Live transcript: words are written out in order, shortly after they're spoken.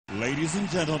Ladies and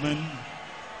gentlemen,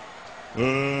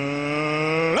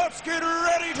 let's get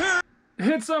ready to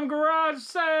hit some garage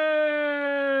sales.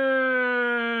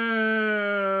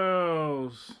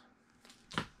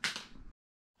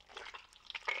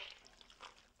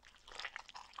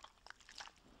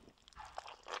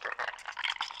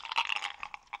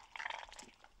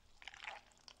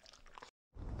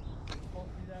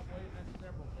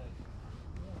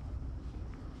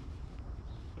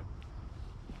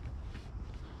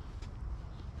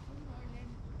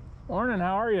 Morning,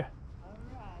 how are you? All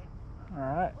right. All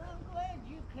right. Well, I'm glad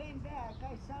you came back.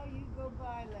 I saw you go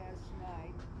by last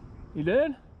night. You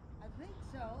did? I think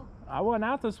so. I wasn't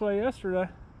out this way yesterday.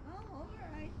 Oh, all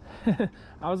right.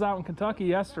 I was out in Kentucky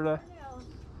yesterday. Someone else.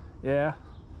 Yeah.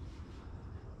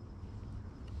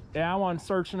 Yeah, I went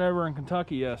searching over in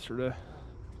Kentucky yesterday.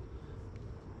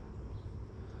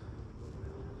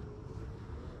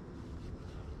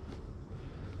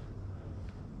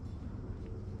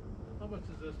 How much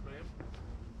is this, ma'am?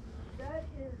 That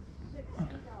is $60.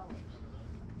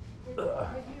 Have you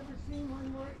ever seen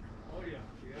one work? Oh, yeah,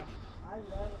 yeah. I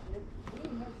love it. We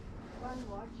have fun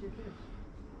watching it.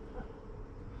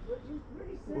 Which is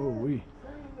pretty sad Ooh-wee.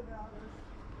 saying about us.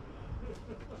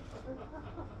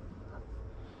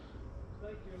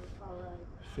 Thank you. All right.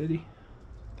 50.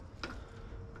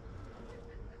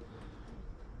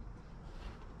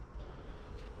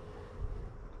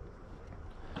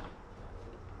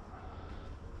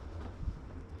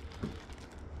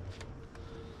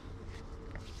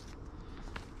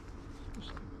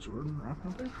 Jordan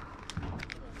wrapping paper?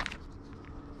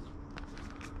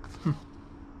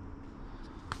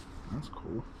 That's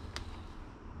cool.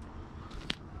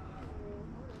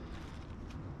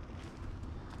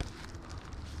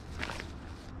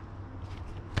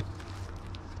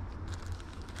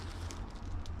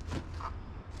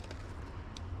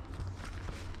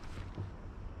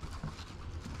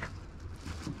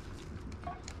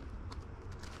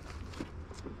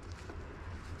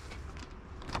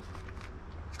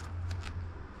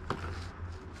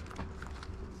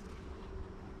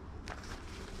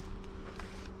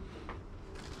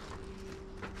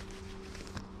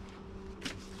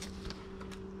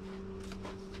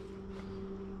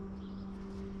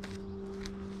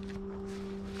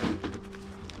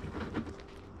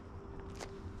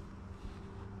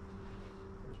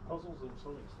 There's puzzles and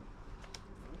sewing stuff.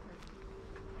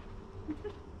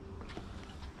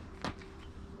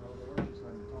 Well, the work is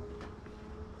time to talk.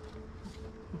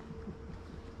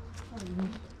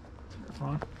 You're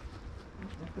fine.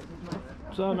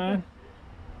 What's up, man?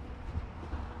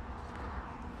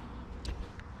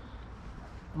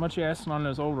 How much you asking on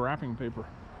this old wrapping paper?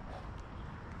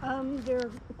 They're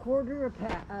a quarter a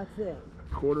pack, I think.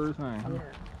 Quarter thing. Huh? Yeah.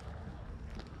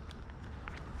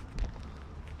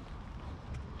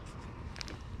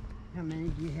 How many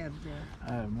do you have there?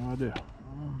 I have no idea.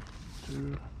 1,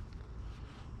 2,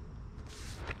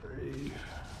 3,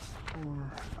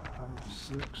 4, 5,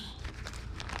 6,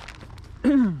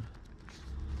 7.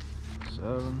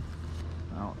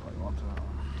 I don't really want that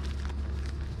one.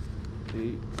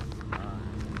 8, 9,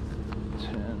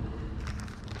 10.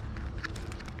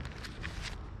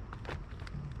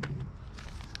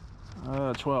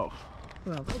 12.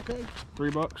 Well, okay.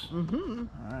 $3 bucks? Mm-hmm.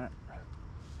 All right.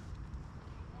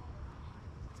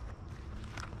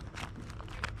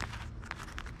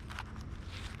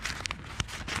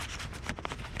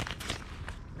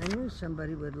 I knew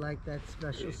somebody would like that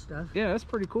special stuff. Yeah, that's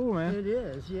pretty cool, man. It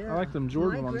is, yeah. I like them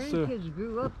Jordan My ones, too. grandkids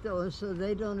grew up though, so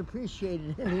they don't appreciate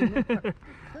it anymore.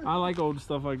 I like old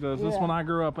stuff like this. This Yeah. one I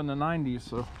grew up in the 90s,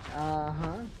 so.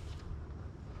 Uh-huh.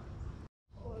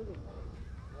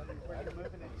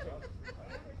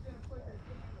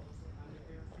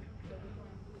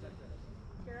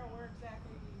 Carol, where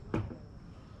exactly do you live?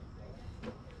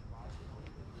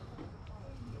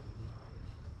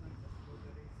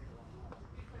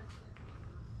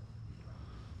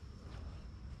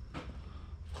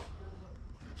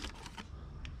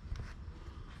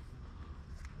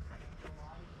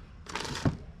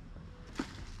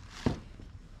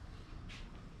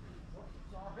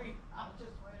 Sorry, I'll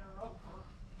just wait her over.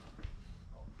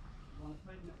 Want to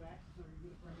straighten it back so you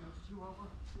can bring those two over?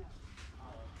 Yeah.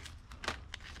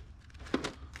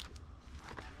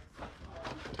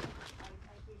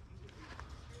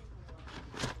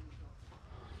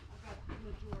 I've got the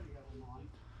majority of them on.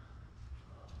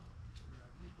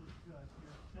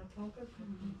 That's okay.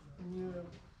 Yeah.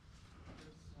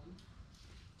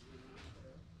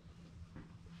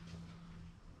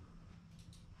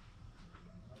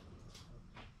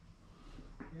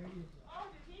 There you go. Oh,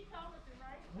 did he come at the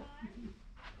right time? Did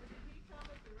he come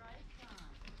at the right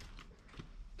time?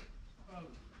 Oh,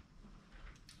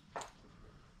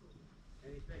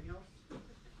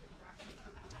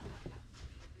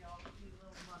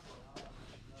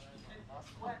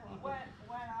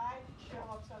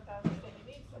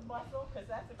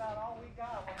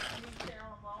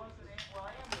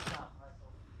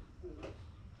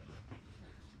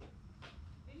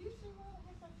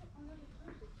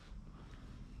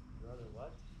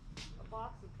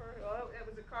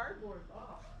 cardboard's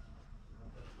off.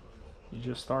 You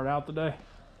just start out today?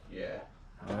 Yeah.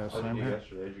 Yeah, How did same you here.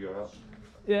 yesterday? Did you go out?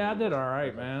 Yeah, I did all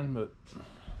right, man, but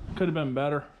could have been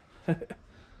better. Would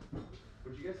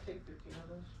you guys take 15 on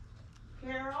those?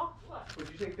 Carol, what? Would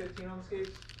you take 15 on the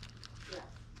skates? Yeah.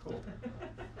 Cool. I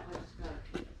just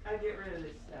got I get rid of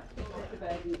this stuff. the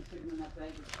bag and put it in that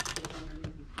bag and put it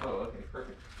underneath. Oh, okay,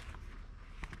 perfect.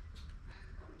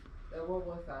 What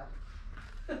was that?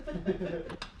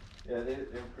 Yeah, they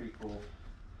were pretty cool.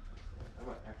 I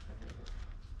might actually take it.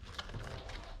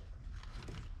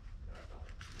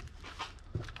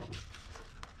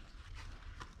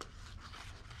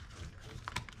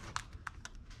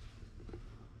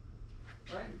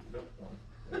 Right? Nope.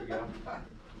 There you go.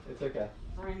 It's okay.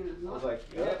 Brain is I was not like,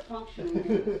 yet yep. functioning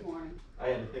here this morning. I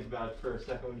had to think about it for a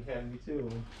second when you had me too.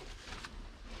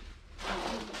 Oh,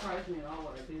 it doesn't surprise me at all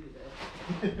what I do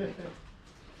today.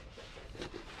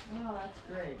 Oh, that's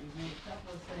great. You made a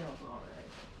couple of sales already.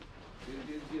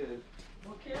 Good.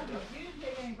 Well, Carol, you didn't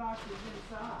take any boxes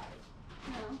inside.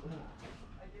 No,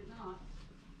 I did not.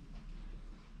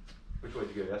 Which way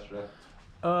did you go yesterday?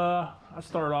 I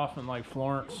started off in like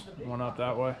Florence, went up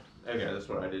that way. Okay, that's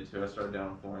what I did too. I started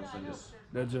down in Florence and just,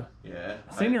 Did you? yeah.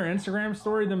 Seen your Instagram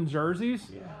story, them jerseys?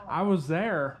 Yeah. I was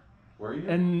there, Were you?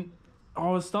 and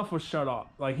all his stuff was shut off.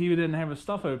 Like, he didn't have his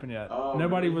stuff open yet. Oh,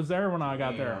 Nobody really? was there when I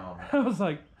got there. Damn. I was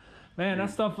like, man, that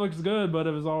Dude. stuff looks good, but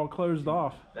it was all closed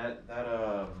off. That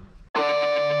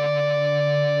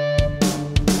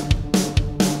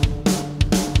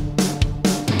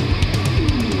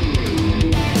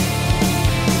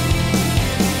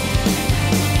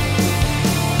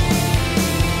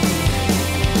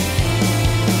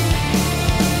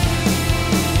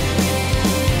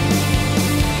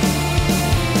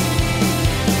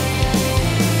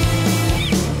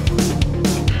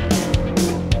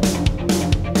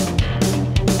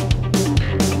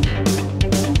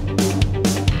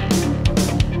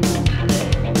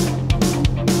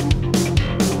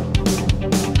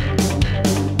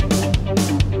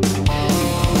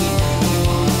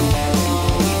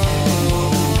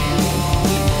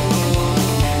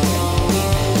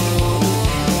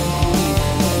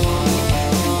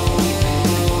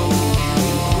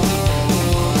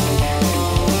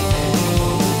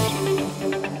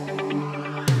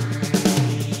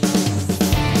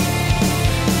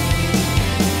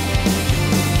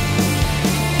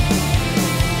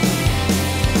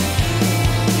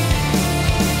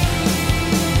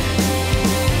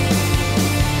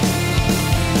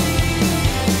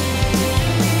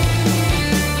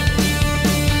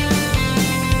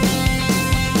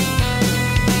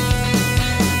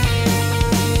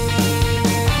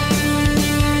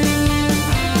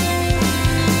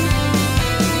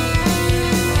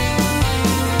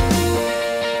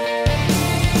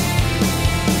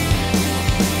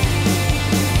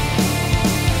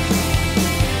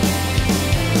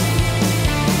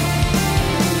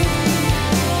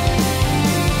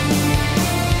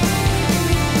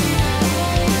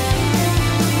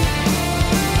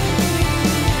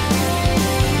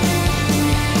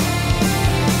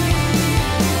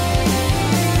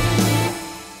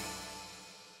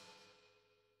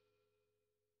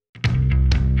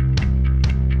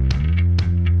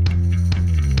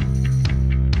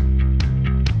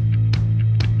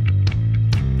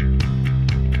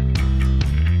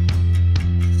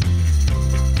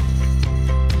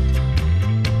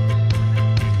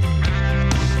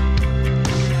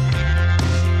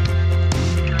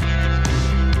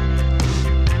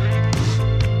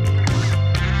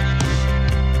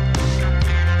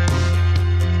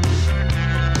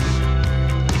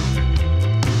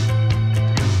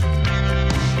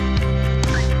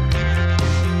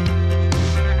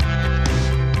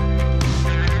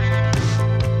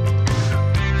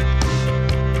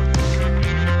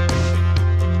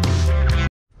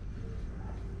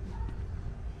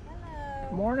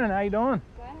Morning, how you doing?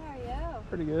 Good, how are you?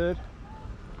 Pretty good.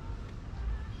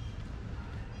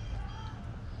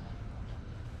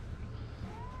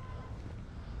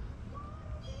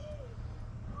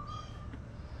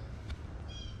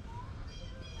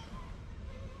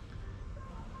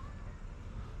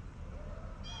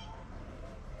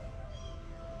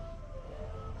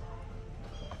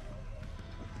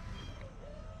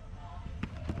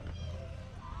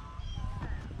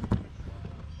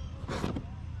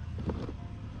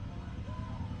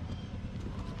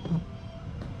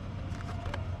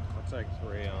 It's like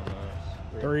 3 on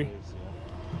those. 3? Please,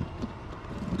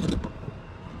 yeah.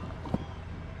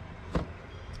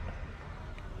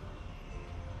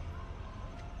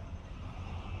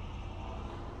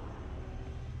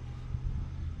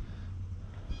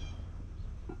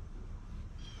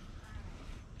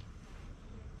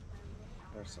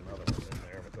 There's some other ones in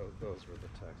there, but those were the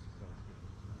texts.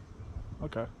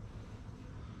 Okay.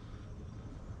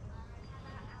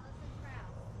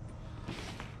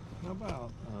 How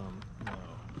about no.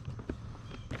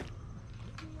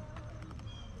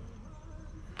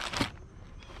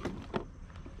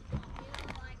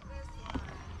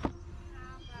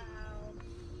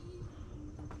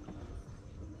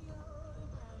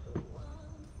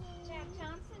 Jack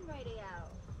Johnson radio.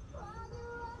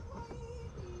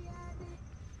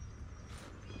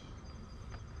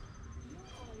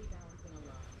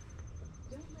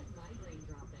 Don't let migraine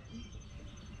drop in.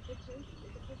 The Chase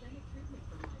is a preventive treatment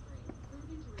for migraine,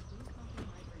 proven to reduce monthly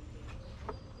migraine pain.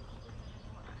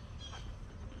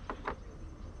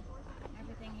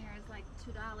 Everything here is like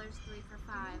 $2, 3 for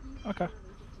 $5. Okay.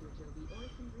 Allergic to Ajobi or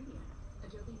its ingredients.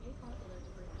 Ajobi may cause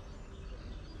allergic reactions.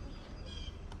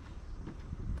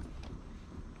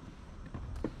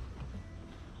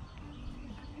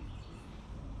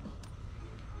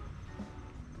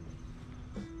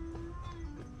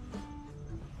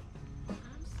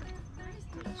 I'm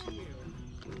surprised at you.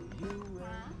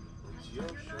 Huh? It's your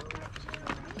show,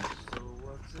 so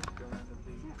what's it gonna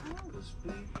be? 'Cause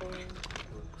people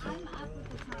will I'm up with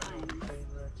the times.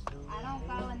 I don't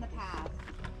go in the past.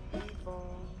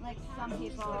 Like some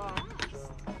people.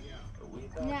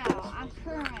 No, I'm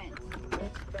current.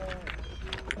 It's bad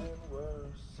and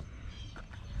worse.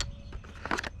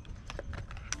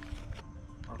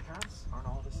 Our paths aren't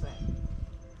all the same.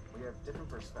 We have different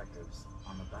perspectives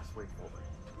on the best way forward.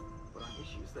 But on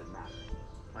issues that matter,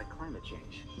 like climate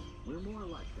change, we're more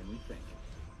alike than we think.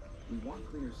 We want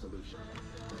cleaner solutions.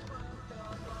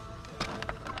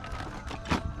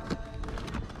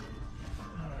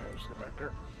 Alright, let's go back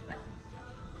there.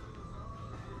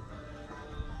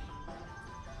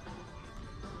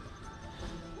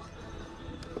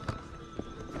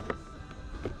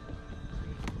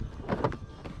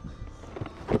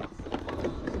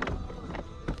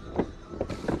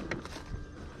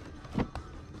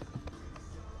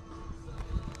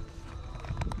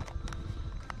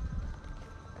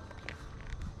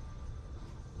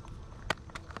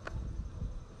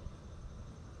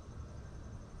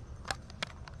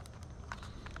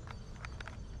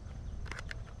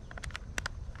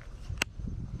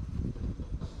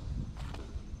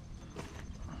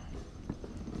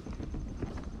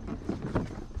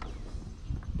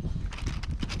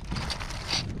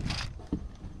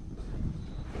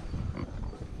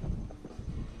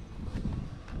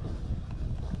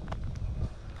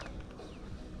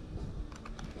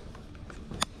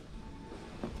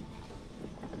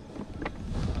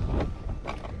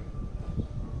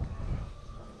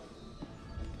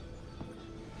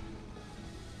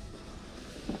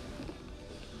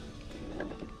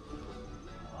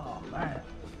 Oh man.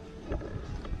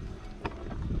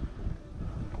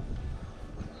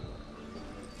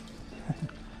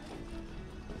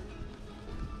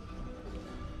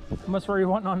 How much were you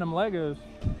wanting on them Legos?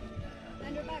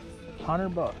 $100.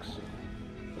 $100.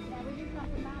 Yeah, we just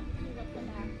want the map to see what's in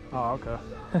there. Oh, okay.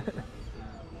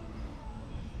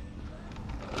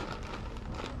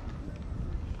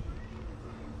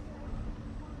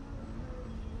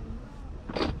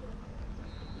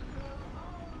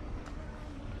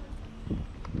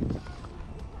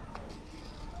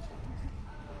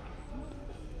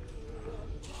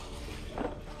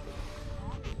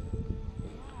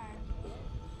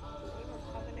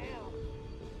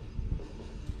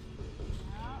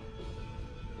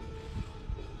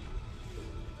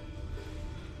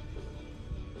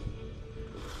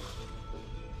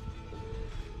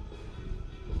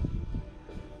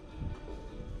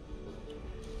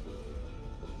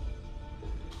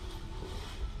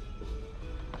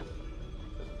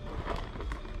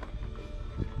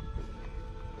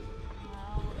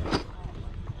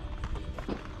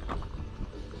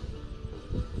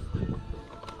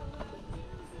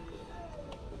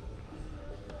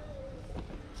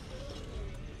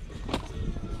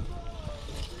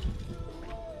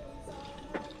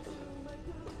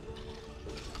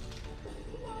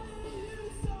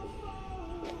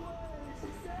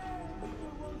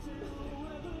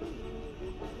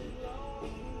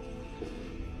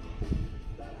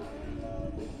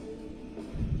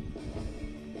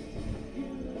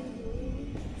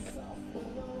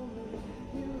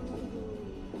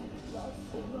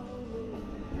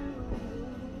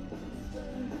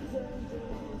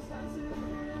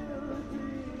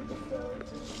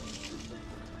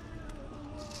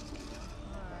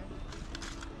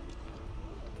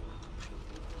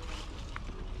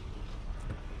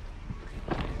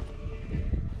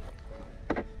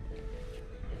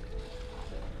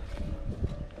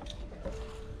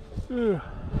 Ugh.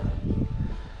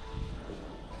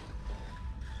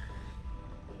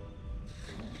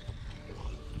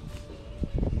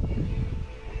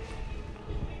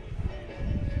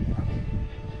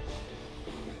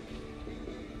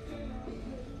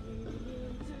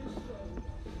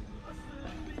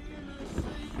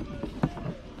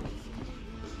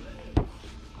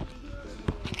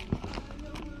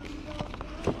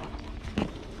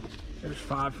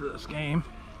 $5 for this game.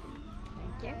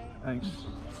 Thank you. Thanks.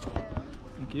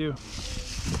 Thank you.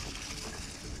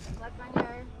 Luck on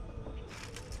your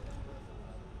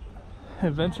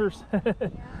Adventures.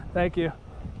 Thank you.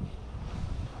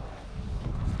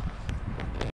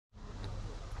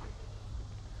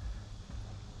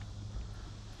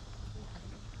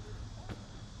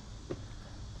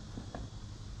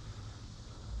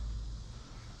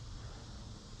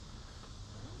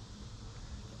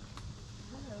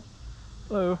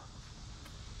 Hello.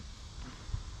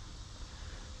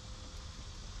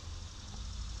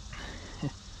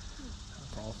 That's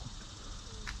awesome.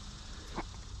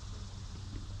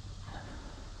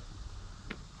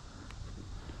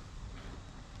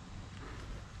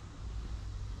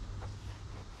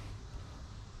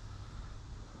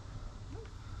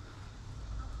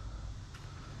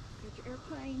 Get your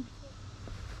airplane.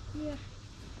 Yeah.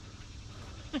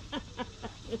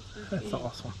 That's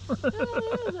awesome. Oh,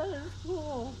 that is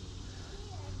cool.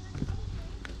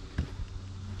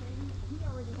 He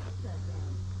already has that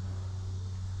down.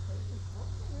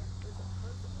 There's a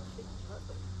puzzle, a big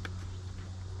puzzle.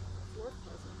 Floor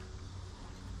puzzle.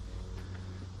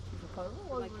 There's a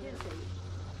puzzle like his age.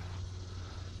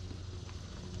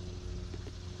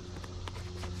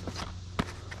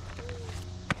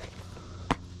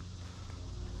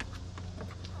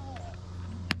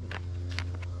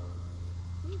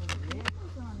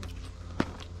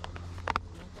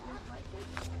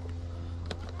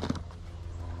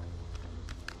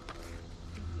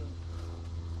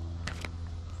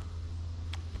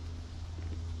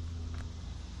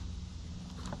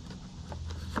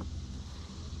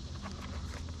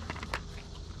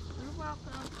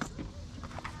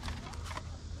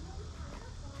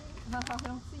 I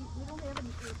don't see, we don't have any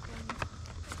airplanes.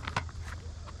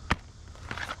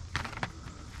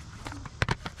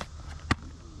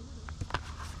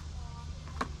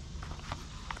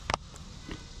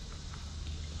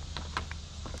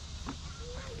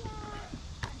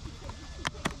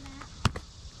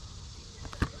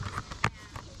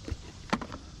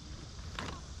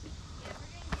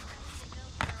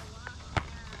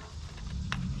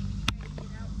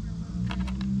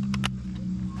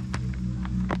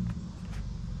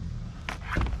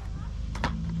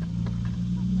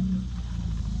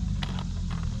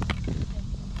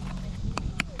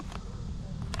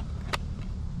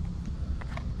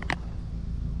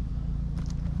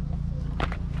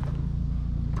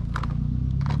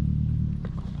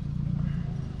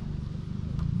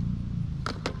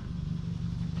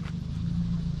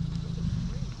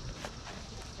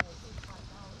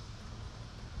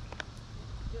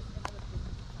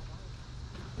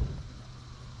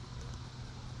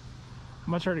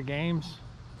 How much are the games?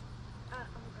 Oh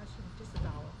gosh, just $1.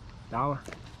 $1.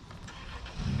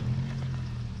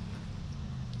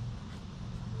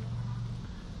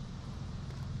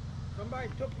 Somebody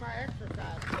took my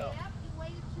exercise stuff. Yep, you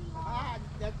waited too long. Ah,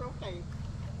 that's okay.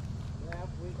 Yeah,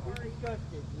 we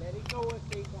discussed it. Let it go if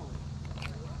they want.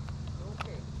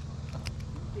 Okay.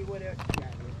 Let's see what else you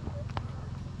got here.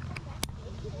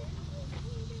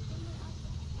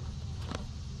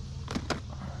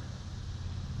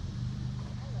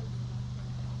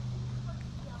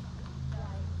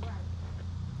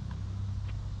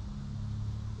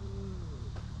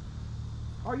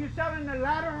 Are you selling the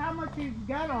ladder? How much you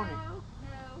got on it?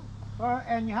 No.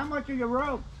 And how much are your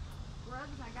ropes? Rugs,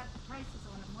 I got the prices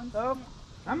on them. Oh,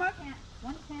 how much?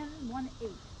 110,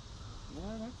 108.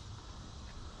 Well,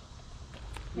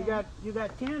 that's... You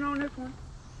got 10 on this one?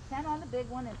 10 on the big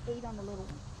one and 8 on the little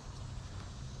one.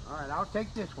 All right, I'll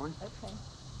take this one. Okay.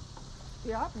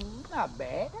 Yeah, not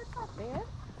bad. That's not bad.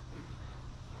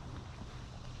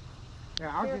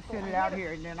 Yeah, I'll just set it out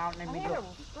here and then I'll let I me had go.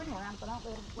 a spring around, but I don't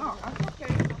let them. Oh, that's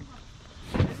okay.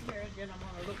 Set it here, then I'm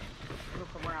gonna look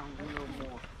around a little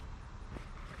more.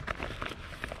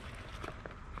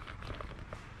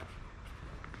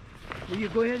 Will you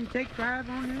go ahead and take 5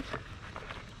 on this?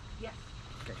 Yes.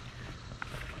 Okay.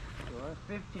 So that's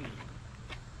 15.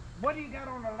 What do you got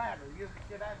on the ladder? Did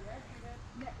I ask you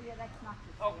that? Yeah, that's not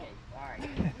just. Okay, all right.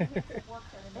 Work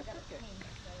there and they got a team,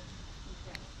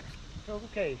 so.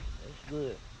 Okay, that's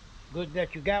good. Good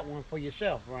that you got one for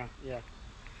yourself, right? Yeah.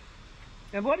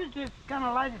 And what is this kind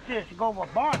of light? Is this? You go over a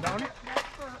bar, don't it? That's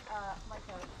for like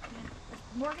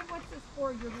a. Morgan, what's this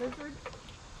for? Your lizard?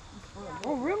 It's for a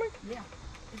Oh, lizard. really? Yeah.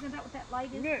 Isn't that what that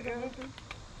light is? Yeah, for the yeah. lizard?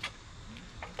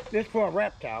 This for a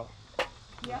reptile.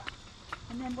 Yep.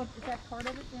 And then what is that part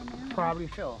of it down there? Probably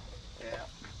so. Yeah.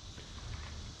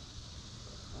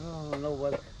 I don't know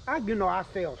what. I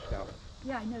sell stuff.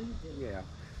 Yeah, I know you do. Yeah.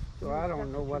 So I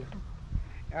don't know what.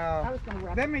 I was gonna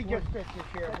wrap Let it me for just you. set this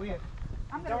here.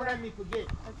 I'm gonna Don't write. let me forget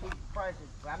these prices.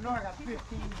 I know I got 15.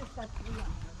 Just got 3 on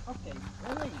here. Okay,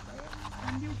 that ain't bad.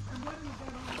 And what do you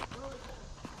got on it? Well,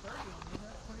 30 on it,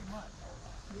 that's pretty much.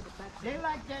 They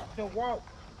like that DeWalt.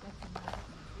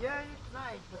 Yeah, it's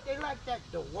nice, but they like that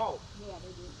DeWalt. Yeah,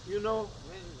 they do. You know,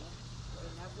 when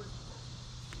that was,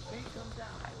 thing comes down.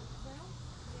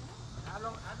 I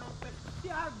don't think,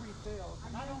 see, I refill,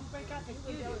 and I don't think I can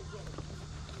get it.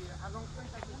 Yeah, I don't think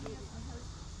I can get it.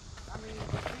 I mean,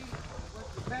 see,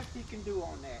 what's the best he can do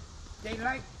on that? They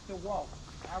like DeWalt.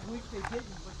 I wish they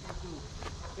didn't, but they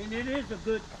do. And it is a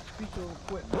good piece of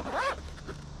equipment.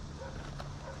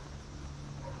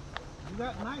 You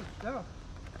got nice stuff.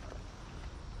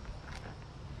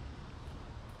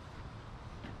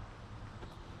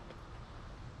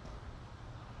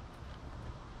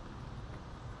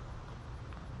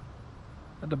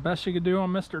 That the best you could do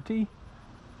on Mr. T?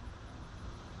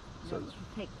 So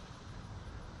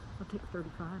I'll take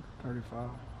 35. 35,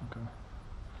 okay.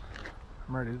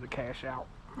 I'm ready to cash out.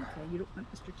 Okay, you don't want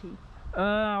Mr. T.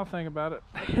 I'll think about it.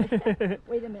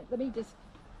 Wait a minute, let me just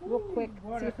real quick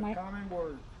What see a if my common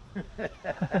word.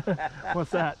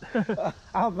 What's that?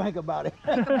 I'll think about it.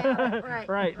 right.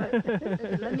 Right.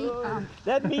 Let me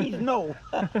That means no.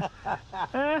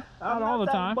 Not all the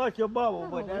time. Much a bubble,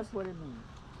 but that's what it means.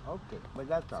 Okay, but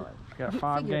that's all right. I got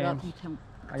 5 figure it out games. and tell me.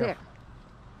 I got- Dick,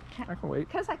 I can wait.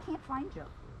 because I can't find you.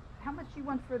 How much you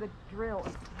want for the drill?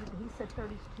 He said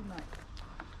 30's too much.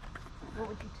 What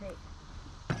would you take?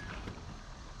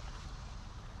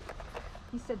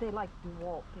 He said they like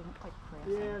DeWalt, they don't like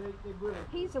Craftsman. Yeah, they really.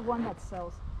 He's the one that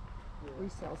resells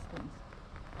things.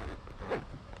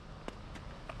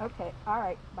 Okay, all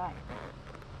right, bye.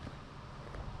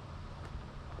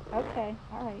 Okay,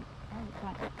 all right,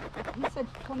 bye. He said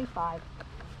 25.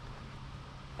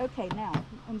 Okay, now,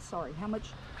 I'm sorry, how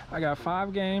much? I got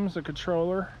 5 games, a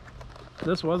controller.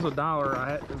 This was $1.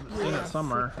 I had seen it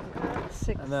somewhere.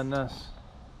 6, And then this.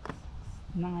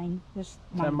 9, this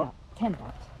 10 $9. $10.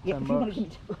 Yeah, 10 if you want bucks. to give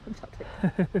me $10, I'll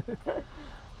take it.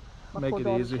 My Make poor it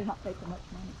daughter easy. should not making much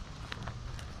money.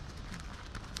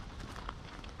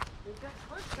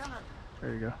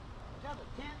 There you go. Is that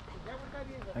a tent? Is that what that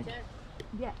is? A Thank you. tent?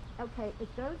 Yeah, okay,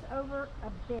 it goes over a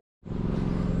bit.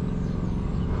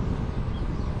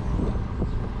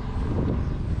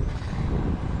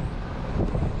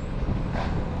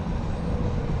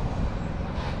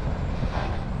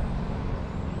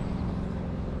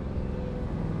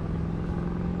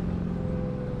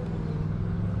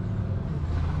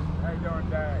 How you doing,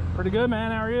 Dad? Pretty good,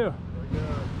 man. How are you?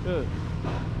 Good.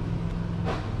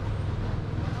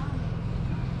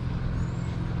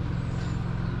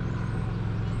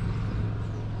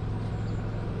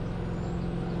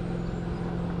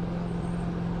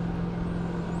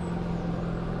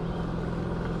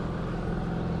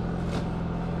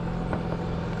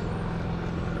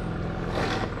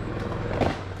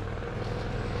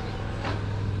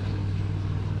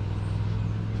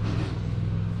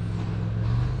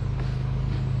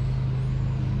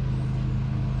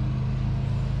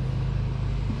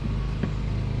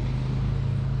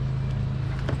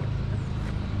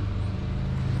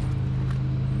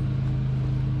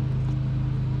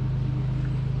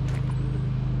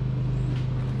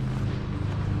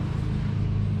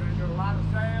 Been to a lot of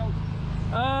sales.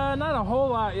 Not a whole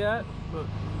lot yet, but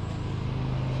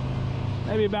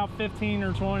maybe about 15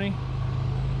 or 20.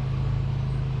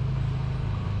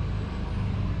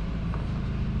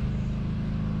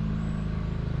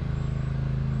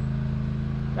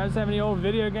 Guys have any old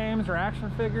video games or action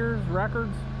figures,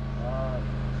 records?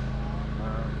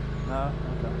 No?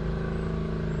 Okay.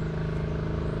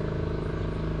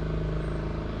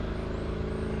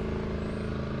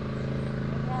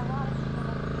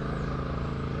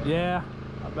 Yeah,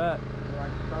 I bet.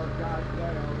 Like those guys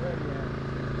got already.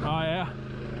 Oh yeah.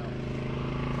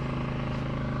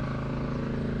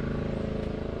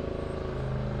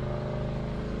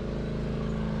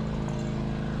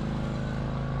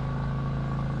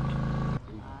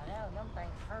 Them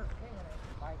things hurt king of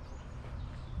these bikes.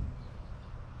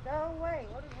 Go away.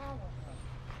 What is wrong with them?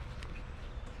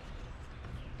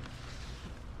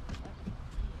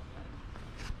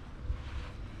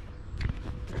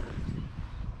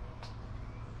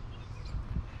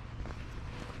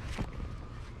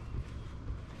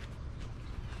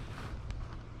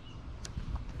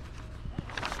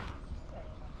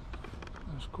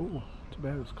 That's cool. Too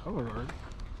bad it's colored already.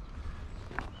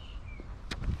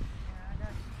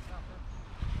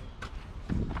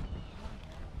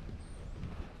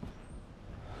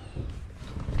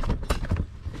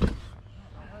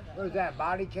 What is that,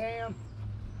 body cam?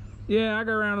 Yeah, I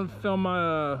go around and film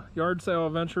my yard sale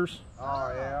adventures.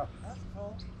 Oh, yeah. That's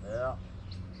cool. Yeah.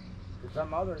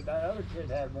 that other kid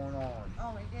had one on.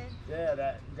 Oh, he did? Yeah,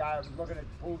 that guy was looking at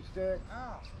the pool stick.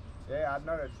 Oh. Yeah, I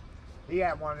noticed. He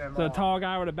had one of them The on. tall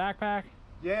guy with a backpack?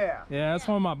 Yeah. Yeah, that's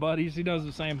one of my buddies. He does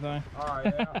the same thing. Oh,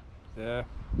 yeah. Yeah.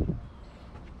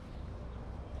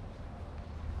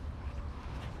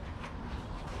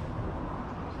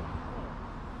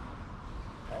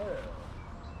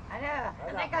 I know.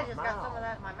 I think I just got some of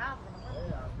that in my mouth. Yeah, I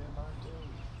did mine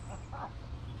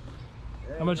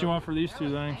too. How much you want for these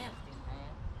two things? Nasty,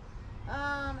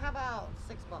 man. How about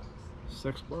 $6?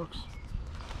 $6.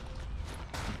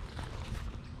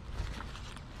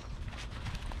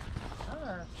 I don't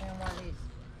understand why these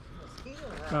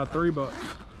mosquitoes are. About $3.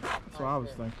 That's what I was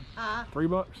thinking.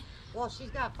 $3? Well, she's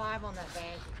got 5 on that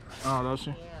bag. Oh, does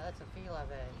she? Yeah, that's a Fila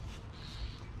bag.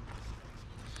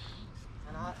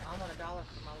 And I want $1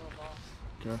 for my little ball.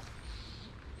 Okay.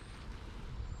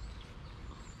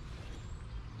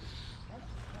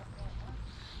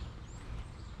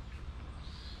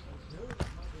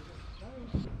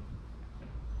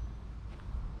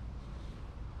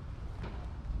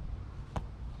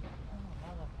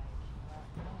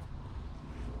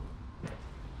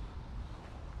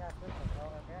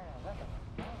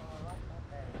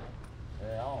 Yeah,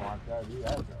 I don't like that either.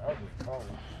 That was cold.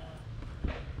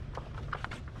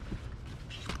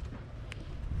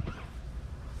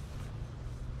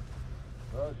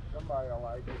 But somebody will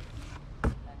like it. I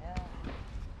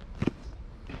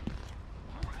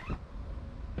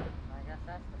guess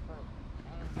that's the fruit.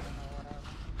 Or whatever.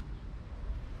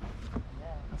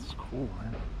 Yeah. That's cool,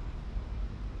 man.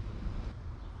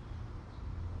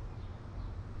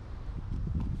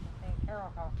 I think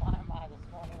Carol got flying by this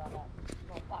morning on that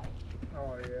little bike.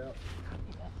 Oh, yeah.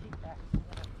 Yeah, she cracks it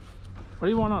up. What do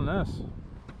you want on this?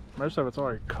 Most of it's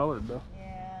already colored, though.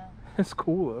 Yeah, It's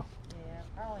cool, though. yeah,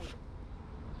 probably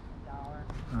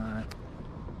 $1. Alright.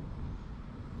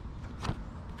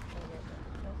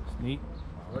 It's neat.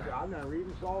 Look, I never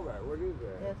even saw that. What is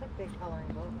that? Yeah, it's a big coloring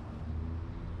book.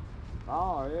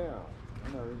 Oh, yeah. I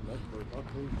never even, that's I've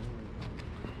seen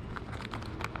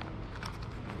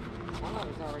One of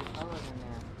them's already colored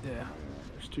in there. Yeah.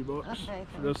 There's $2 Okay,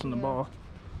 for this and the thank you. ball.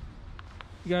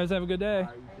 You guys have a good day.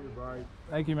 You too, buddy.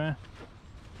 Thank you, man.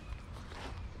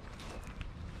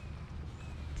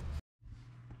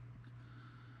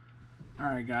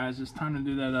 Alright guys, it's time to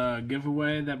do that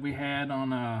giveaway that we had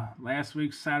on last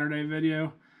week's Saturday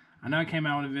video. I know I came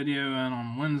out with a video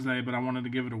on Wednesday, but I wanted to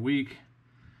give it a week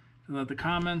to let the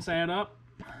comments add up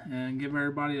and give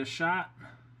everybody a shot.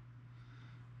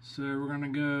 So we're going to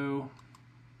go,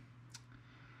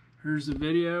 here's the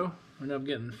video. We ended up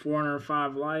getting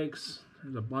 405 likes.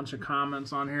 There's a bunch of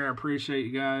comments on here. I appreciate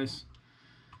you guys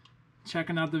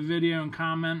checking out the video and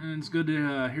commenting. It's good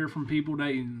to hear from people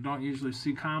that you don't usually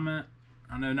see comment.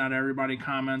 I know not everybody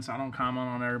comments. I don't comment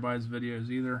on everybody's videos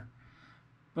either.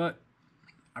 But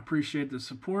I appreciate the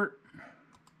support.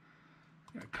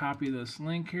 Gotta copy this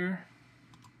link here.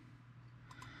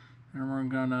 And we're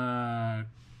gonna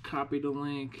copy the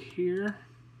link here.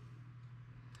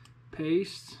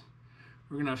 Paste.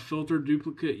 We're gonna filter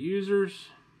duplicate users.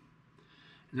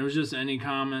 And it was just any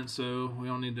comment, so we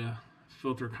don't need to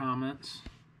filter comments.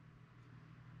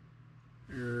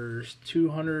 There's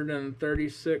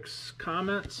 236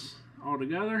 comments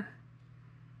altogether.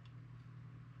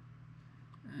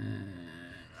 And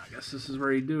I guess this is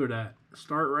where you do it at.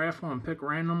 Start raffle and pick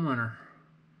random winner.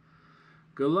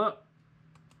 Good luck.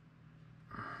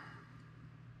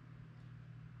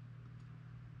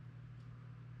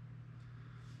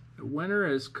 The winner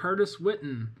is Curtis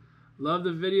Witten. Love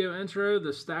the video intro.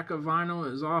 The stack of vinyl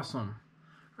is awesome.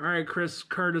 Alright, Curtis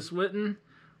Witten.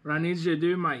 What I need you to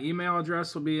do, my email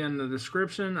address will be in the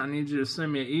description. I need you to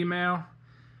send me an email,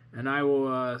 and I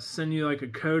will send you like a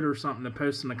code or something to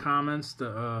post in the comments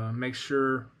to make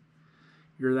sure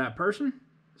you're that person.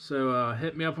 So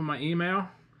hit me up on my email.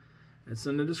 It's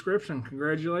in the description.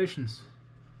 Congratulations.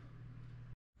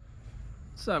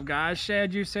 What's up, guys? Shad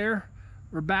Juice here.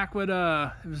 We're back with,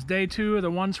 it was day 2 of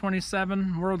the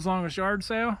 127 World's Longest Yard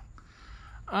Sale.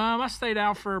 I stayed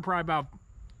out for probably about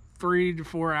 3 to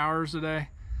 4 hours a day.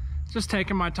 Just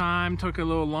taking my time, took a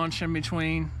little lunch in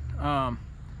between.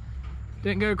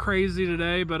 Didn't go crazy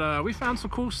today, but we found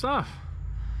some cool stuff.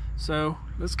 So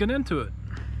let's get into it.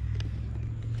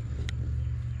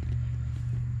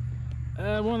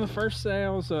 One of the first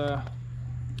sales, well,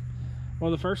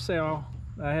 the first sale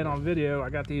I had on video, I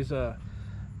got these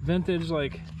vintage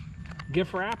like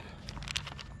gift wrap.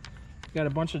 Got a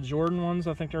bunch of Jordan ones.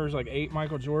 I think there was like 8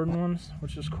 Michael Jordan ones,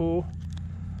 which is cool.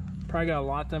 Probably gotta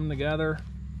lot them together.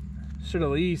 Should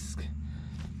at least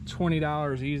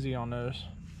 $20 easy on those.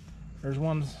 There's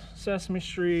one Sesame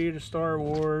Street, a Star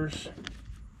Wars,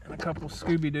 and a couple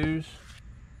Scooby-Doos.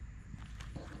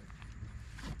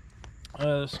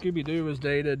 Scooby-Doo was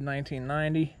dated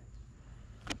 1990.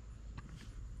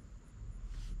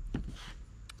 I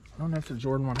don't know if the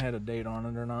Jordan one had a date on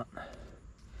it or not.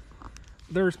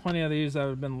 There's plenty of these that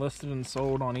have been listed and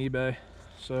sold on eBay,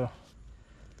 so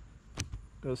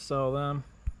go sell them.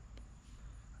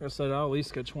 Like I said, I'll at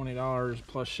least get $20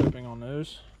 plus shipping on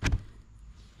those.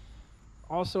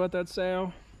 Also at that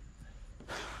sale,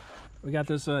 we got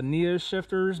this Neo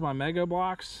Shifters by Mega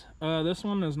Blocks. This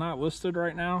one is not listed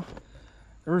right now.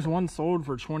 There was one sold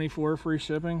for $24 free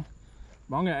shipping.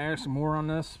 But I'm gonna ask more on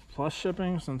this plus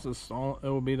shipping since it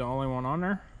will be the only one on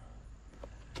there.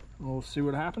 We'll see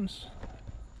what happens.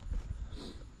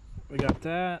 We got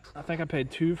that. I think I paid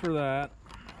 $2 for that.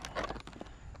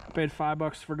 I paid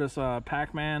 $5 for this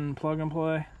Pac-Man plug and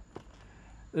play.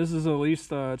 This is at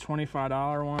least a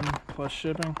 $25 one plus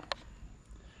shipping.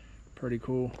 Pretty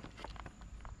cool.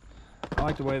 I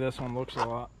like the way this one looks a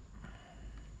lot.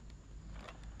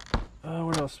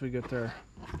 What else do we get there?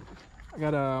 I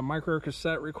got a micro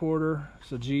cassette recorder.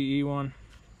 It's a GE one.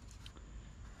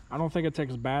 I don't think it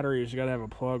takes batteries. You gotta have a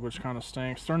plug, which kind of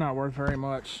stinks. They're not worth very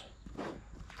much.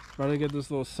 But I get this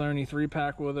little Sony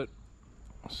 3-pack with it.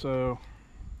 So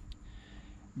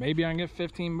maybe I can get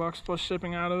 15 bucks plus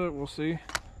shipping out of it. We'll see.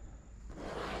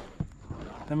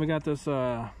 Then we got this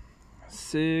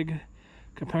SIG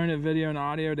component video and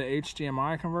audio to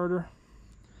HDMI converter.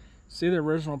 See, the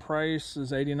original price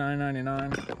is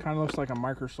 $89.99. Kind of looks like a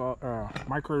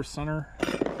Micro Center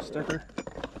sticker.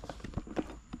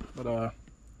 But the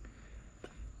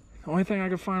only thing I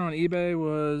could find on eBay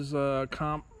was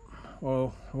comp.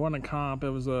 Well, it wasn't a comp. It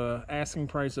was a asking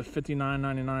price of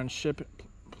 $59.99 ship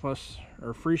plus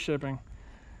or free shipping.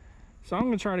 So I'm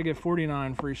gonna try to get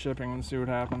 $49 free shipping and see what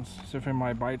happens. See if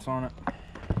anybody bites on it.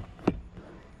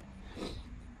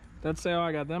 That sale,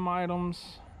 I got them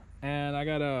items, and I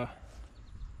got a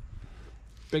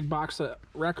big box of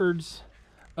records.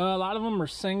 A lot of them are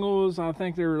singles. I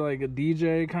think they're like a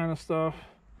DJ kind of stuff.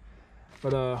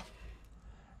 But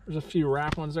there's a few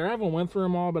rap ones there. I haven't went through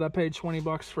them all, but I paid 20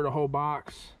 bucks for the whole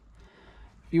box.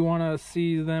 If you want to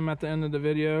see them at the end of the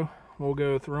video, we'll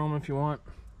go through them if you want.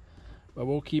 But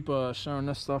we'll keep showing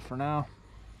this stuff for now.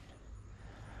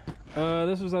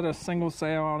 This was at a single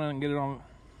sale. I didn't get it on.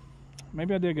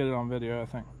 Maybe I did get it on video, I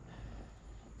think.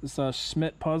 This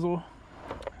Schmidt puzzle.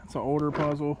 It's an older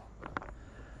puzzle.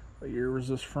 What year was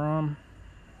this from?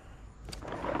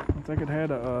 I don't think it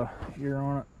had a year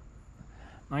on it.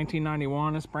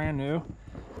 1991. It's brand new.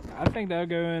 I think that'll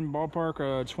go in ballpark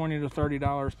 $20 to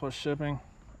 $30 plus shipping.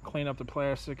 Clean up the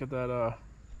plastic, get that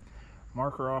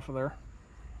marker off of there.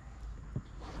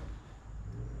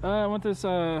 I went to this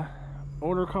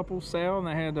older couple sale, and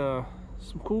they had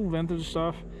some cool vintage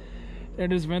stuff. They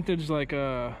had this vintage like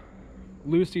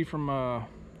Lucy from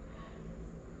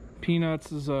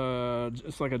Peanuts is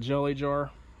it's like a jelly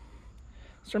jar.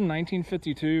 It's from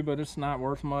 1952, but it's not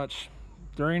worth much.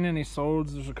 There ain't any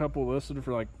solds. There's a couple listed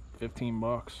for like 15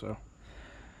 bucks, so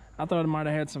I thought it might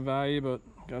have had some value, but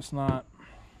guess not.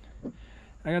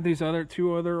 I got these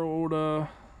two other old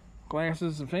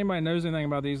glasses. If anybody knows anything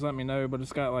about these, let me know. But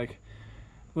it's got like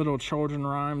little children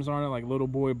rhymes on it, like Little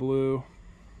Boy Blue.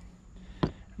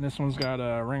 And this one's got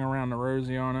a Ring Around the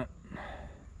Rosie on it.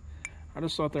 I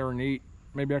just thought they were neat.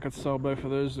 Maybe I could sell both of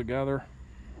those together.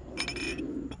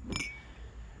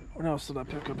 What else did I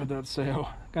pick up at that sale?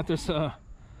 Got this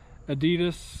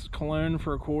Adidas cologne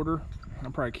for $1.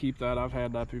 I'll probably keep that. I've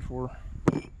had that before.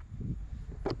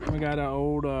 We got an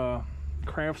old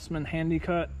Craftsman Handy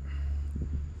Cut.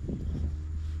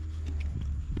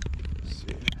 Let's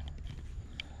see.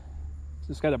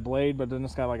 It's got a blade, but then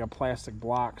it's got like a plastic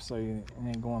block, so you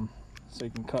ain't going, so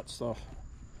you can cut stuff.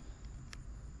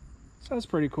 So that's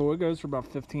pretty cool. It goes for about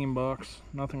 15 bucks.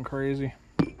 Nothing crazy.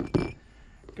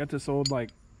 Got this old like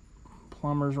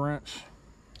plumber's wrench.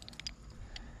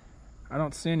 I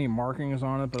don't see any markings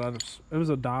on it, but it was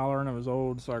 $1 and it was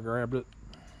old, so I grabbed it.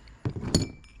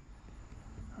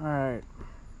 Alright,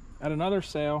 at another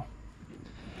sale,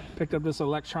 picked up this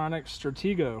electronic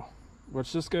Stratego,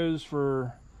 which this goes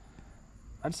for,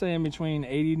 I'd say in between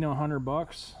 80 to 100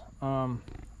 bucks.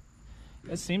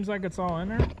 It seems like it's all in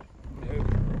there. Let me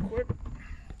open it real quick.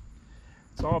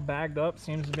 It's all bagged up,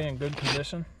 seems to be in good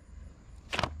condition.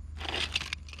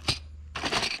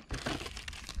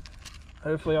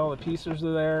 Hopefully all the pieces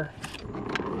are there.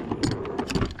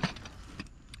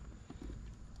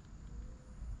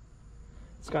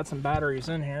 It's got some batteries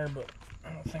in here, but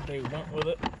I don't think they went with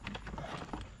it.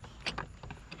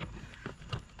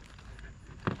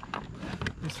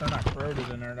 least they're not corroded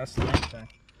in there. That's the main thing.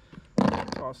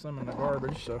 Toss them in the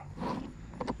garbage. So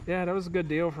yeah, that was a good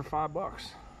deal for $5.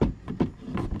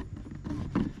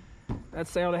 That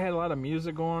sale, they had a lot of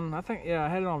music going. I think, yeah, I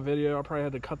had it on video. I probably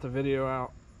had to cut the video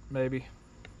out, maybe.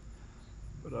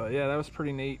 But yeah, that was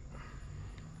pretty neat.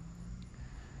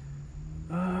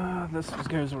 This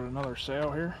goes with another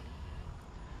sale here.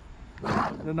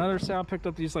 At another sale, I picked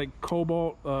up these like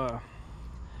Cobalt.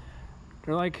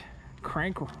 They're like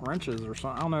crank wrenches or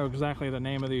something. I don't know exactly the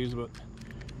name of these, but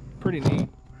pretty neat.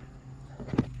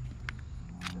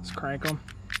 Just crank them.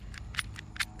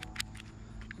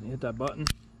 You hit that button.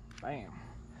 Bam.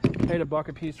 Paid $1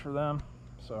 a piece for them,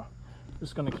 so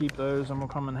just gonna keep those. Them will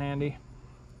come in handy.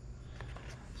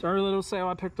 So our little sale,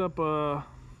 I picked up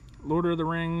Lord of the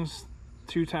Rings,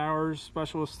 Two Towers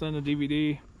special extended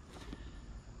DVD.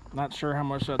 Not sure how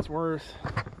much that's worth.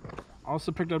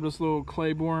 Also picked up this little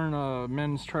Claiborne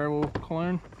men's travel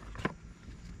cologne.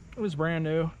 It was brand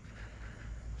new.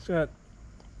 It's got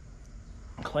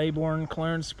Claiborne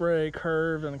cologne spray,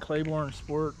 Curve, and Claiborne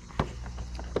Sport.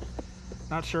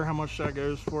 Not sure how much that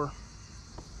goes for.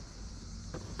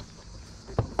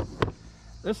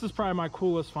 This is probably my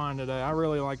coolest find today. I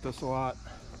really like this a lot.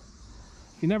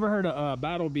 If you never heard of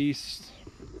Battle Beast,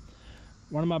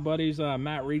 one of my buddies,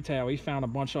 Matt Retail, he found a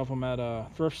bunch of them at a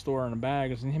thrift store in the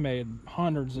bags, and he made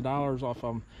hundreds of dollars off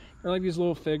of them. They're like these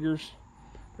little figures.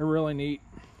 They're really neat.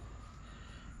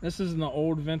 This is an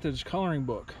old vintage coloring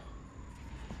book.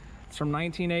 It's from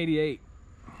 1988.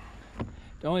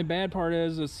 The only bad part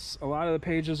is a lot of the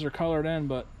pages are colored in,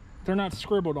 but they're not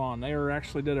scribbled on. They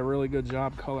actually did a really good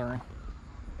job coloring.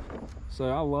 So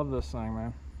I love this thing,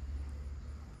 man.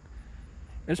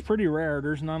 It's pretty rare.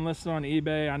 There's none listed on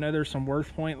eBay. I know there's some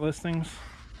Worth Point listings.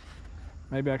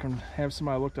 Maybe I can have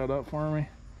somebody look that up for me.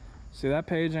 See, that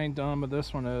page ain't done, but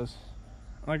this one is.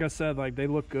 Like I said, like, they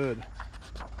look good.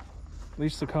 At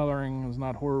least the coloring is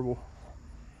not horrible.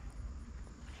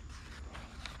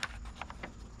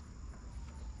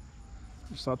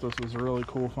 Just thought this was a really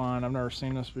cool find. I've never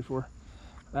seen this before.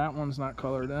 That one's not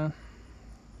colored in.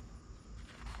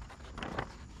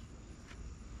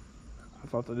 I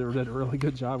thought that they did a really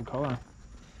good job coloring.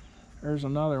 There's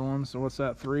another one. So what's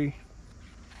that, 3?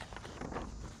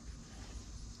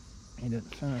 He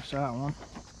didn't finish that one.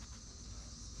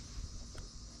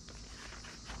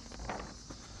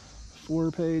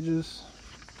 4 pages.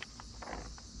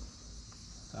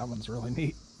 That one's really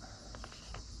neat.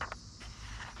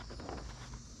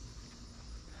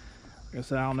 Like I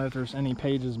said, I don't know if there's any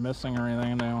pages missing or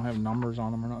anything. They don't have numbers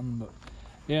on them or nothing, but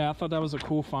yeah, I thought that was a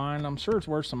cool find. I'm sure it's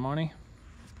worth some money.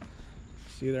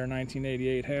 See there,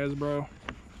 1988 Hasbro.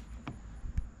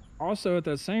 Also at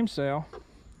that same sale,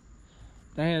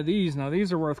 they had these. Now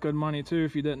these are worth good money too.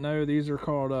 If you didn't know, these are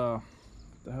called what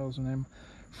the hell's the name?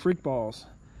 Freak balls.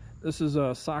 This is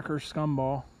a Soccer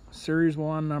Scumball, Series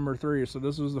 1, number 3. So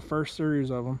this was the first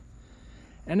series of them.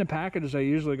 In the package, they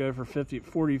usually go for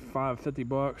 45, 50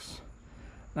 bucks.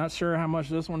 Not sure how much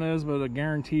this one is, but a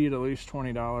guaranteed at least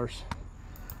 $20.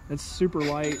 It's super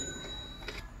light.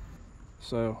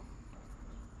 So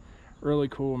really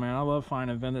cool, man. I love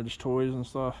finding vintage toys and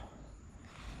stuff.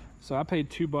 So I paid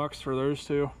 $2 for those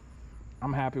two.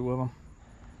 I'm happy with them.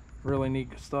 Really neat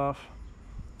stuff.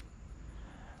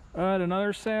 At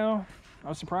another sale, I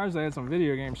was surprised they had some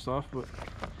video game stuff, but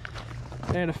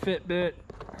they had a Fitbit.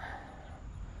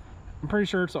 I'm pretty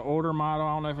sure it's an older model.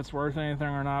 I don't know if it's worth anything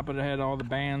or not, but it had all the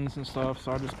bands and stuff,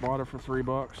 so I just bought it for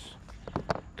 $3.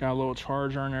 Got a little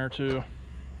charger in there too.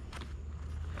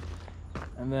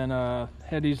 And then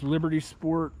had these Liberty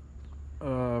Sport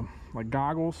like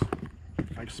goggles,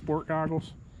 like sport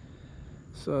goggles.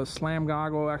 So slam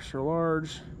goggle, extra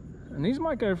large, and these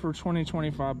might go for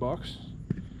 20-25 bucks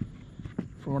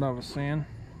from what I was seeing.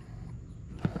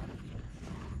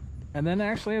 And then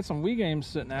actually had some Wii games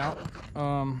sitting out.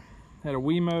 Had a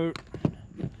Wiimote,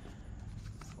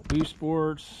 Wii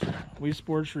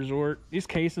Sports Resort. These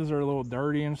cases are a little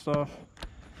dirty and stuff,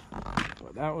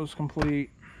 but that was complete.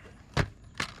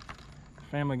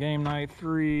 Family Game Night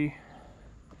 3,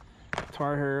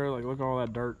 Guitar Hero. Like, look at all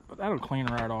that dirt, but that'll clean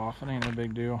right off. It ain't no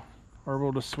big deal. Or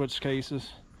we'll just switch cases.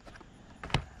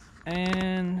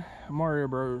 And Mario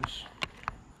Bros.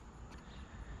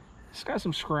 It's got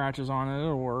some scratches on it.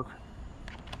 It'll work.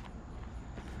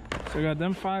 So we got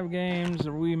them 5 games,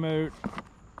 the Wiimote,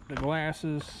 the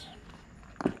glasses,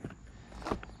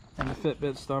 and the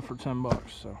Fitbit stuff for 10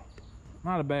 bucks. So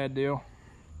not a bad deal.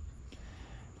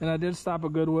 Then I did stop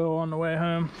at Goodwill on the way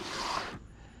home.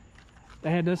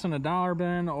 They had this in a dollar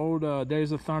bin, old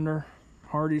Days of Thunder,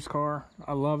 Hardy's car.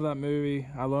 I love that movie.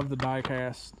 I love the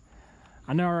die-cast.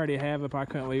 I know I already have it, but I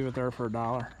couldn't leave it there for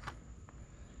 $1.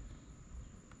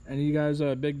 And you guys,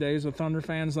 Big Days of Thunder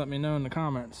fans, let me know in the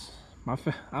comments.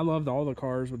 I loved all the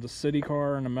cars, with the city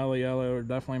car and the Mellow Yellow are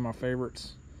definitely my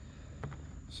favorites.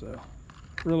 So,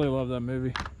 really love that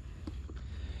movie.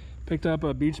 Picked up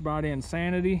a Beachbody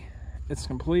Insanity. It's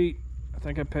complete. I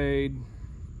think I paid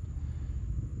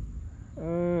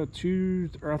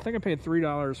I think I paid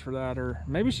 $3 for that, or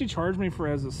maybe she charged me for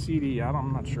it as a CD.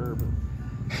 I'm not sure, but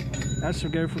that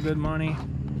should go for good money.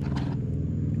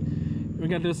 We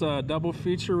got this double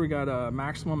feature. We got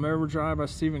Maximum Overdrive by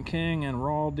Stephen King and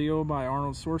Raw Deal by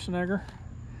Arnold Schwarzenegger.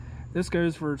 This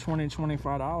goes for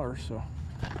 $20-25, so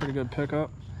pretty good pickup.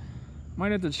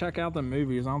 Might have to check out the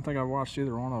movies. I don't think I've watched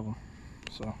either one of them.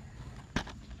 So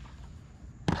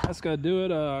that's gonna do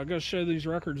it. I'm gonna show these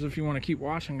records if you want to keep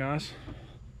watching, guys.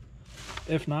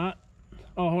 If not,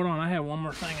 oh, hold on, I have one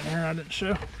more thing in here I didn't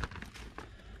show.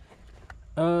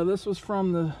 This was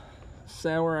from the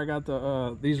sale where I got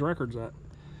the these records at.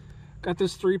 Got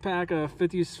this 3-pack of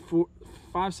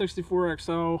 564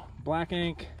 XL black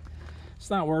ink. It's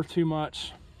not worth too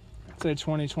much. I'd say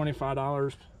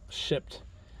 $20-25 shipped.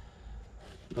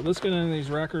 But let's get into these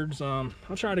records. I'll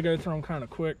try to go through them kind of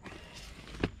quick.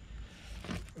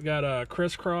 We got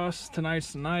Crisscross,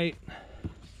 Tonight's the Night,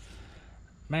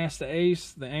 Master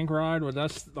Ace, The Ink Ride. Well,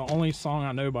 that's the only song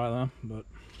I know by them. But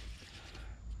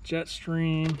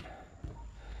Jetstream,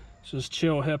 it's just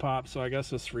chill hip hop, so I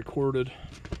guess it's recorded.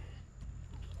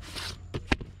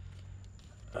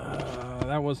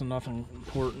 That wasn't nothing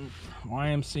important.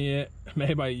 YMCA,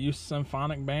 made by Youth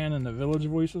Symphonic Band and the Village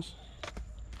Voices.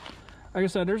 Like I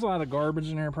said, there's a lot of garbage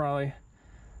in here, probably.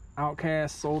 Outkast,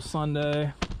 Soul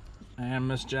Sunday, and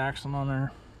Miss Jackson on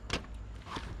there.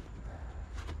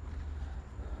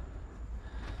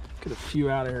 Get a few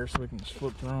out of here so we can just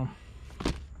flip through them.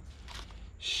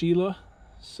 Sheila,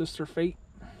 Sister Fate.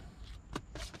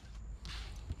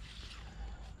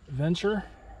 Venture.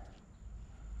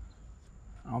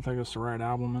 I don't think it's the right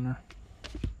album in there.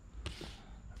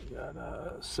 We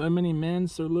got So Many Men,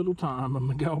 So Little Time by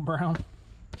Miguel Brown.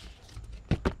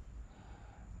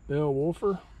 Bill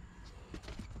Wolfer.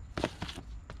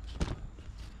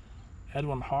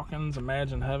 Edwin Hawkins,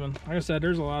 Imagine Heaven. Like I said,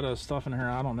 there's a lot of stuff in here.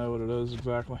 I don't know what it is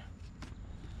exactly.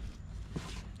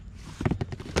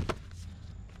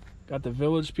 Got the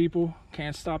Village People,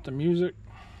 Can't Stop the Music.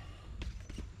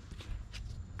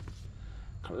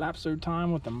 Collapso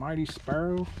Time with the Mighty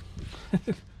Sparrow.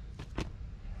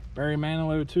 Barry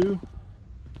Manilow 2.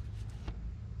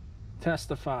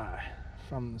 Testify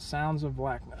from the Sounds of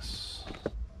Blackness.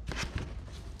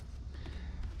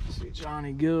 Let's see,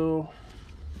 Johnny Gill.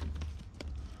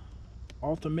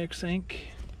 Alta Mix Inc.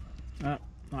 No,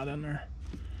 not in there.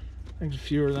 I think a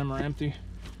few of them are empty.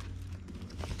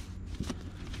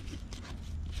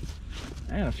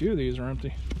 And a few of these are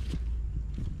empty.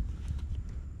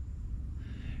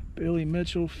 Billy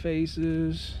Mitchell,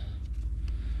 Faces.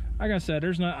 Like I said,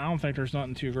 I don't think there's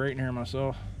nothing too great in here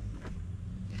myself.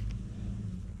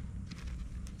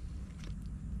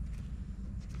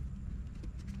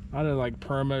 I did like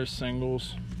promo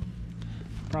singles.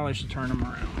 Probably should turn them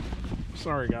around.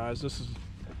 Sorry guys, this is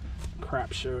a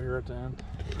crap show here at the end.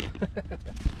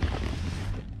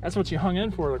 That's what you hung in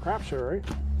for, the crap show, right?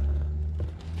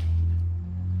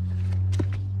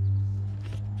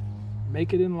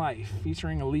 Make It in Life,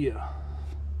 featuring Aaliyah.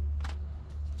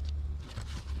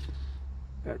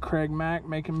 Got Craig Mack,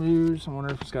 Making Moves. I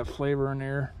wonder if it's got Flavor in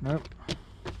there. Nope.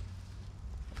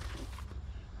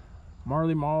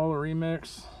 Marley Marl, a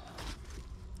remix.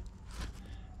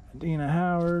 Dina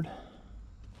Howard.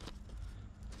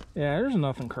 Yeah, there's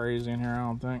nothing crazy in here, I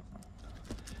don't think.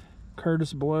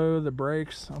 Curtis Blow, The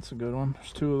Breaks. That's a good one.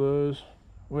 There's two of those.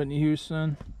 Whitney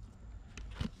Houston.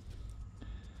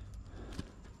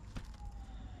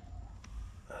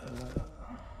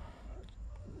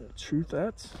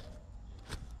 Truthettes.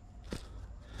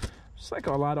 Just like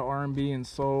a lot of R&B and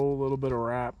soul, a little bit of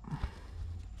rap.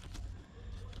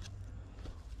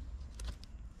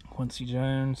 Quincy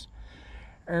Jones,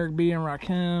 Eric B. and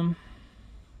Rakim,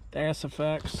 Das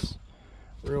Effects,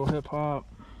 Real Hip Hop,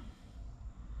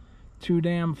 Too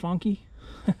Damn Funky,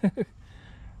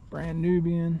 Brand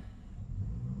Nubian,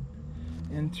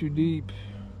 In Too Deep,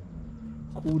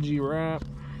 Cool G Rap,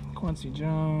 Quincy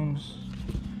Jones,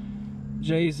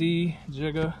 Jay-Z,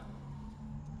 Jigga,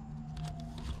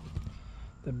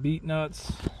 The Beat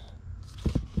Nuts,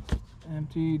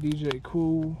 Empty, DJ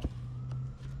Cool.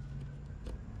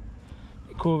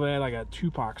 Cool if they had like a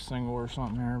Tupac single or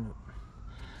something there. But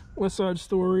West Side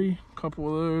Story, a couple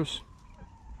of those.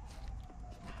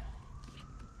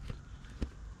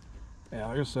 Yeah,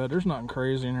 like I said, there's nothing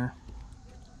crazy in here.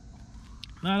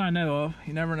 Not I know of.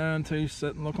 You never know until you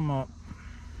sit and look them up.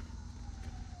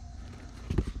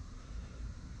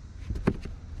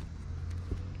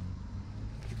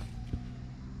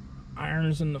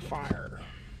 Irons in the fire.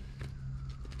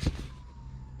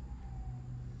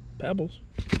 Pebbles.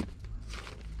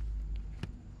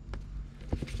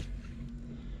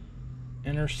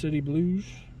 Inner City Blues.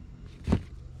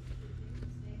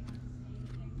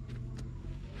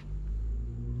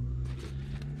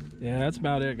 Yeah, that's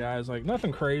about it, guys. Like,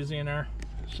 nothing crazy in there.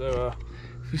 So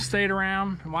if you stayed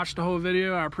around and watched the whole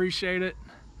video, I appreciate it.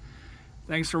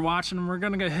 Thanks for watching. We're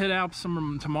gonna go hit out some of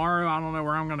them tomorrow. I don't know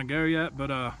where I'm gonna go yet,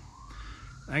 but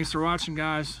thanks for watching,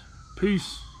 guys.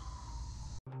 Peace.